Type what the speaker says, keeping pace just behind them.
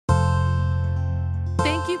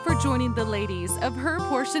you for joining the ladies of Her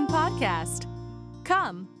Portion Podcast.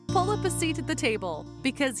 Come, pull up a seat at the table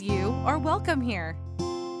because you are welcome here.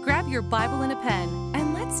 Grab your Bible and a pen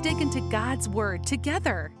and let's dig into God's Word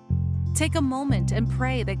together. Take a moment and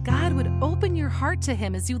pray that God would open your heart to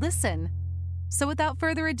Him as you listen. So without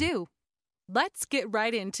further ado, let's get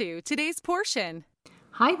right into today's portion.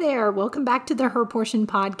 Hi there. Welcome back to the Her Portion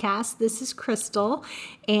Podcast. This is Crystal,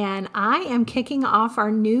 and I am kicking off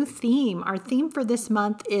our new theme. Our theme for this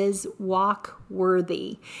month is Walk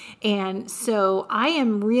Worthy. And so I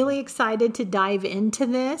am really excited to dive into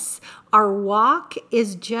this. Our walk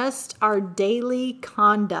is just our daily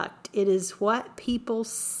conduct. It is what people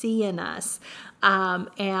see in us.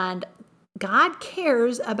 And God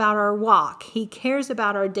cares about our walk. He cares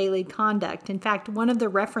about our daily conduct. In fact, one of the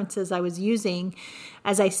references I was using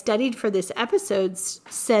as I studied for this episode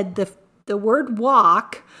said the word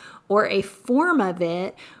walk, or a form of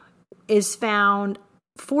it, is found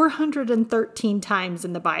 413 times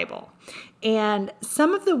in the Bible. And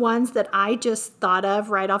some of the ones that I just thought of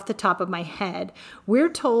right off the top of my head, we're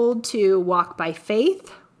told to walk by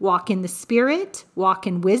faith, walk in the Spirit, walk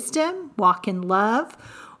in wisdom, walk in love,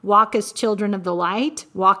 walk as children of the light,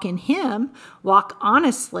 walk in Him, walk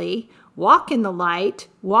honestly, walk in the light,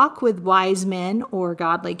 walk with wise men or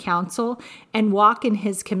godly counsel, and walk in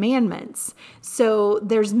His commandments. So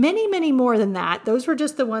there's many, many more than that. Those were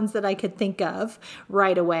just the ones that I could think of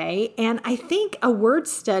right away. And I think a word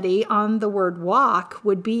study on the word walk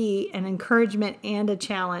would be an encouragement and a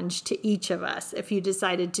challenge to each of us if you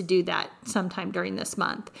decided to do that sometime during this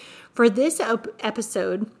month. For this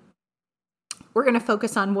episode, we're going to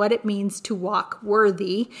focus on what it means to walk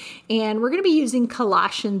worthy, and we're going to be using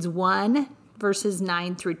Colossians 1, verses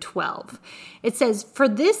 9 through 12. It says, "For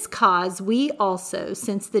this cause we also,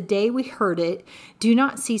 since the day we heard it, do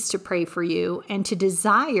not cease to pray for you, and to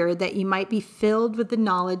desire that you might be filled with the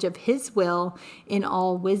knowledge of His will in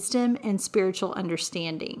all wisdom and spiritual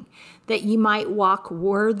understanding, that ye might walk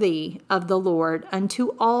worthy of the Lord unto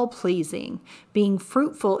all pleasing, being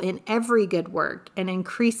fruitful in every good work, and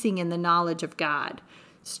increasing in the knowledge of God,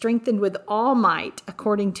 strengthened with all might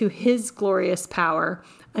according to His glorious power,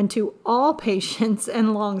 unto all patience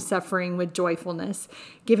and long-suffering with joyfulness,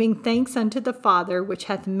 giving thanks unto the Father, which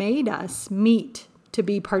hath made us meet to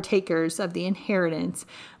be partakers of the inheritance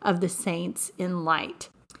of the saints in light."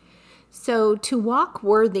 So to walk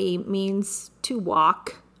worthy means to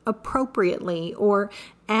walk appropriately, or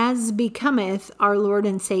as becometh our Lord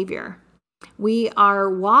and Savior. We are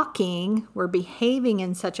walking, we're behaving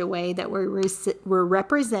in such a way that we're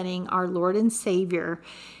representing our Lord and Savior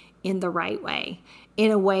in the right way,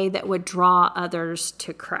 in a way that would draw others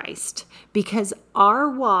to Christ. Because our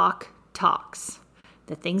walk talks.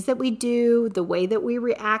 The things that we do, the way that we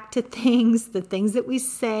react to things, the things that we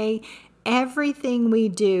say, everything we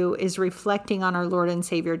do is reflecting on our Lord and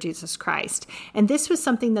Savior, Jesus Christ. And this was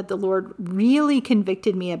something that the Lord really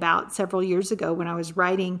convicted me about several years ago when I was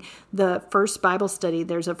writing the first Bible study,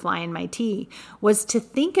 There's a Fly in My Tea, was to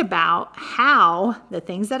think about how the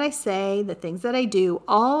things that I say, the things that I do,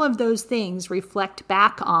 all of those things reflect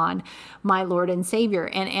back on my Lord and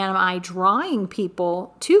Savior. And am I drawing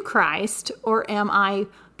people to Christ, or am I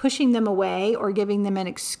pushing them away or giving them an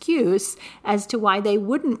excuse as to why they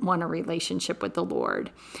wouldn't want a relationship with the Lord?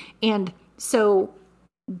 And so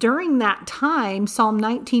during that time, Psalm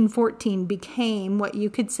 19:14 became what you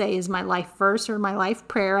could say is my life verse or my life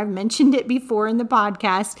prayer. I've mentioned it before in the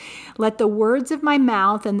podcast. "Let the words of my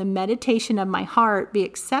mouth and the meditation of my heart be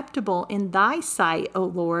acceptable in Thy sight, O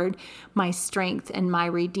Lord, my strength and my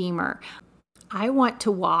Redeemer." I want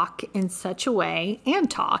to walk in such a way and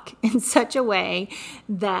talk in such a way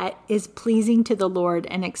that is pleasing to the Lord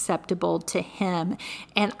and acceptable to Him.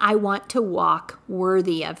 And I want to walk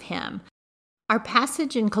worthy of Him. Our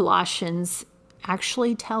passage in Colossians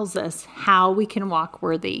actually tells us how we can walk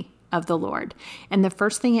worthy of the Lord. And the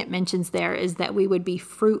first thing it mentions there is that we would be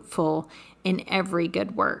fruitful in every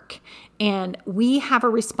good work. And we have a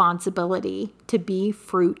responsibility to be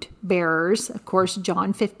fruit bearers. Of course,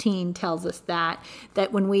 John 15 tells us that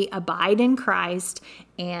when we abide in Christ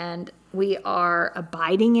and we are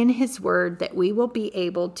abiding in His word, that we will be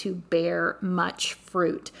able to bear much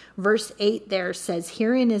fruit. Verse 8 there says,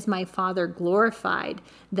 "Herein is my Father glorified,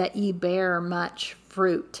 that ye bear much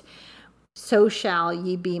fruit. So shall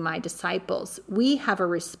ye be my disciples." We have a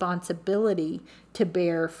responsibility to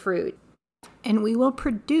bear fruit, and we will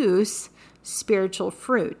produce spiritual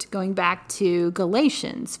fruit. Going back to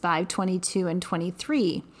Galatians 5:22 and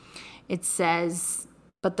 23, it says,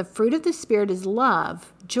 "But the fruit of the Spirit is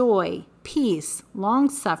love, joy, peace,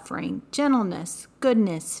 long-suffering, gentleness,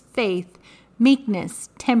 goodness, faith, meekness,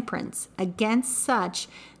 temperance. Against such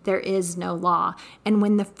there is no law. And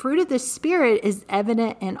when the fruit of the Spirit is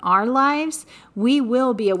evident in our lives, we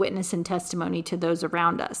will be a witness and testimony to those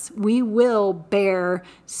around us. We will bear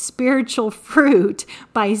spiritual fruit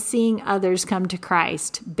by seeing others come to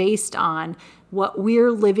Christ based on what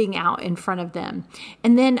we're living out in front of them.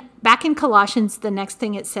 And then back in Colossians, the next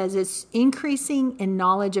thing it says is increasing in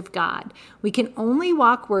knowledge of God. We can only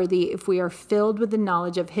walk worthy if we are filled with the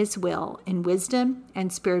knowledge of His will in wisdom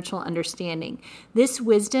and spiritual understanding. This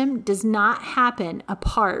wisdom does not happen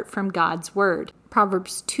apart from God's word.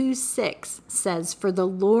 Proverbs 2:6 says, "For the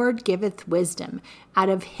Lord giveth wisdom. Out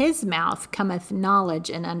of His mouth cometh knowledge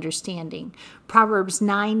and understanding." Proverbs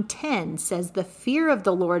 9:10 says, "The fear of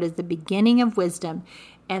the Lord is the beginning of wisdom,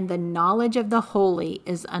 and the knowledge of the holy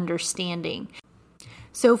is understanding."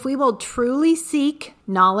 So if we will truly seek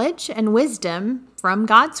knowledge and wisdom from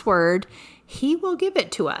God's word, He will give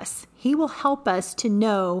it to us. He will help us to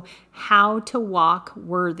know how to walk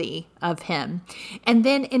worthy of Him. And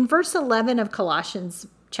then in verse 11 of Colossians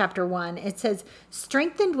chapter 1, it says,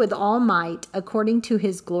 "Strengthened with all might according to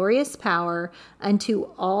His glorious power unto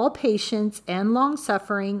all patience and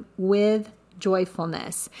long-suffering with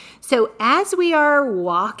joyfulness." So as we are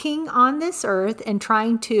walking on this earth and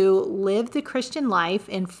trying to live the Christian life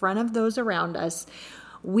in front of those around us,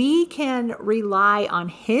 we can rely on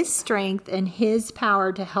His strength and His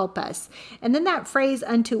power to help us. And then that phrase,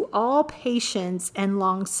 unto all patience and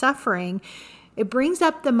long suffering, it brings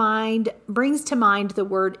to mind the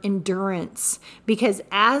word endurance, because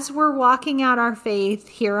as we're walking out our faith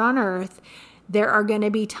here on earth, there are going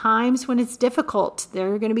to be times when it's difficult.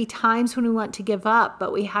 There are going to be times when we want to give up,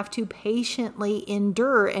 but we have to patiently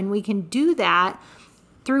endure, and we can do that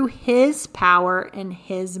through His power and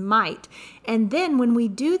His might. And then when we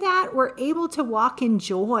do that, we're able to walk in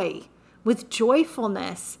joy, with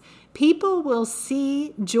joyfulness. People will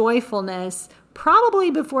see joyfulness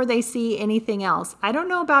probably before they see anything else. I don't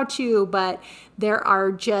know about you, but there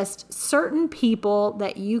are just certain people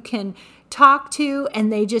that you can talk to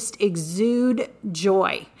and they just exude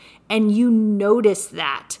joy. And you notice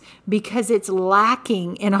that because it's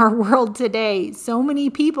lacking in our world today. So many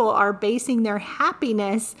people are basing their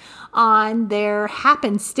happiness on their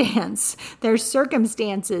happenstance, their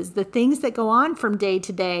circumstances, the things that go on from day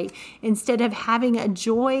to day, instead of having a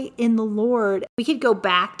joy in the Lord. We could go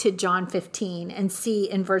back to John 15 and see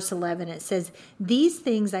in verse 11, it says, "These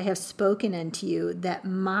things I have spoken unto you, that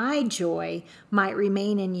my joy might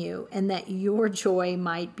remain in you, and that your joy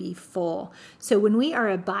might be full." So when we are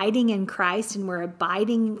abiding in Christ and we're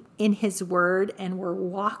abiding in His word and we're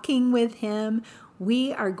walking with Him,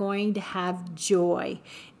 we are going to have joy,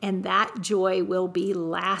 and that joy will be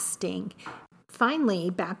lasting.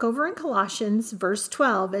 Finally, back over in Colossians, verse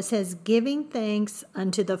 12, it says, "Giving thanks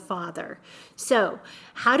unto the Father." So,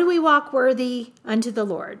 how do we walk worthy unto the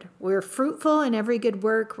Lord? We're fruitful in every good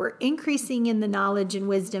work. We're increasing in the knowledge and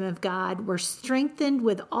wisdom of God. We're strengthened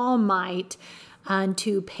with all might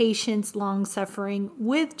unto patience, long suffering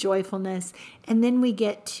with joyfulness. And then we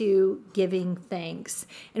get to giving thanks.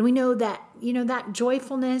 And we know that, that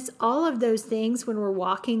joyfulness, all of those things when we're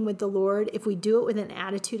walking with the Lord, if we do it with an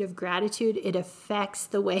attitude of gratitude, it affects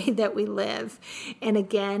the way that we live. And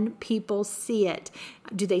again, people see it.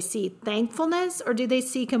 Do they see thankfulness or do they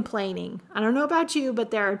see complaining? I don't know about you, but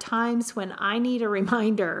there are times when I need a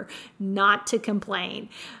reminder not to complain.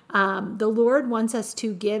 The Lord wants us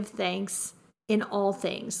to give thanks in all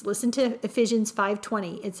things. Listen to Ephesians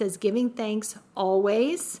 5:20. It says, "Giving thanks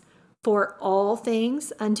always for all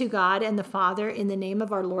things unto God and the Father in the name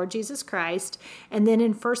of our Lord Jesus Christ." And then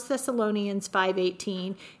in 1 Thessalonians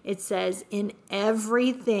 5:18, it says, "In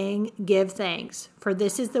everything give thanks, for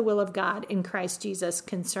this is the will of God in Christ Jesus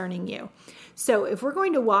concerning you." So if we're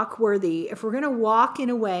going to walk worthy, if we're going to walk in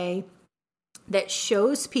a way that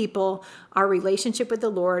shows people our relationship with the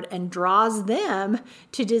Lord and draws them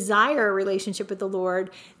to desire a relationship with the Lord,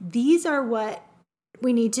 these are what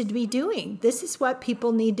we need to be doing. This is what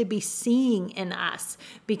people need to be seeing in us,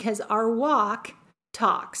 because our walk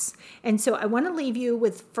talks. And so I want to leave you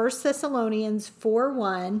with 1 Thessalonians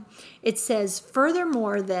 4:1. It says,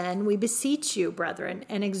 "Furthermore then, we beseech you, brethren,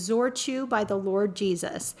 and exhort you by the Lord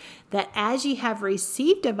Jesus, that as ye have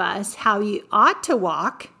received of us how ye ought to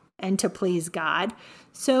walk, and to please God,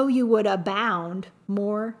 so you would abound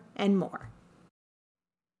more and more."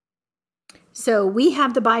 So we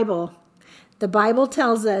have the Bible. The Bible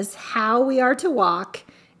tells us how we are to walk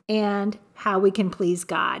and how we can please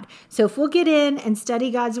God. So if we'll get in and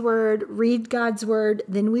study God's word, read God's word,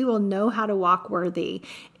 then we will know how to walk worthy,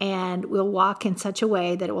 and we'll walk in such a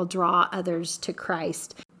way that it will draw others to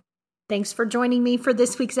Christ. Thanks for joining me for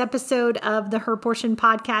this week's episode of the Her Portion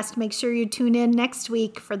podcast. Make sure you tune in next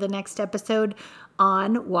week for the next episode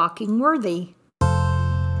on Walking Worthy.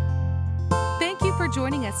 Thank you for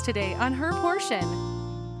joining us today on Her Portion.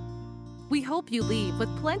 We hope you leave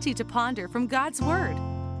with plenty to ponder from God's Word.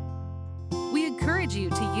 We encourage you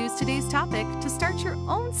to use today's topic to start your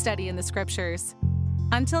own study in the Scriptures.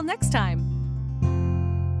 Until next time.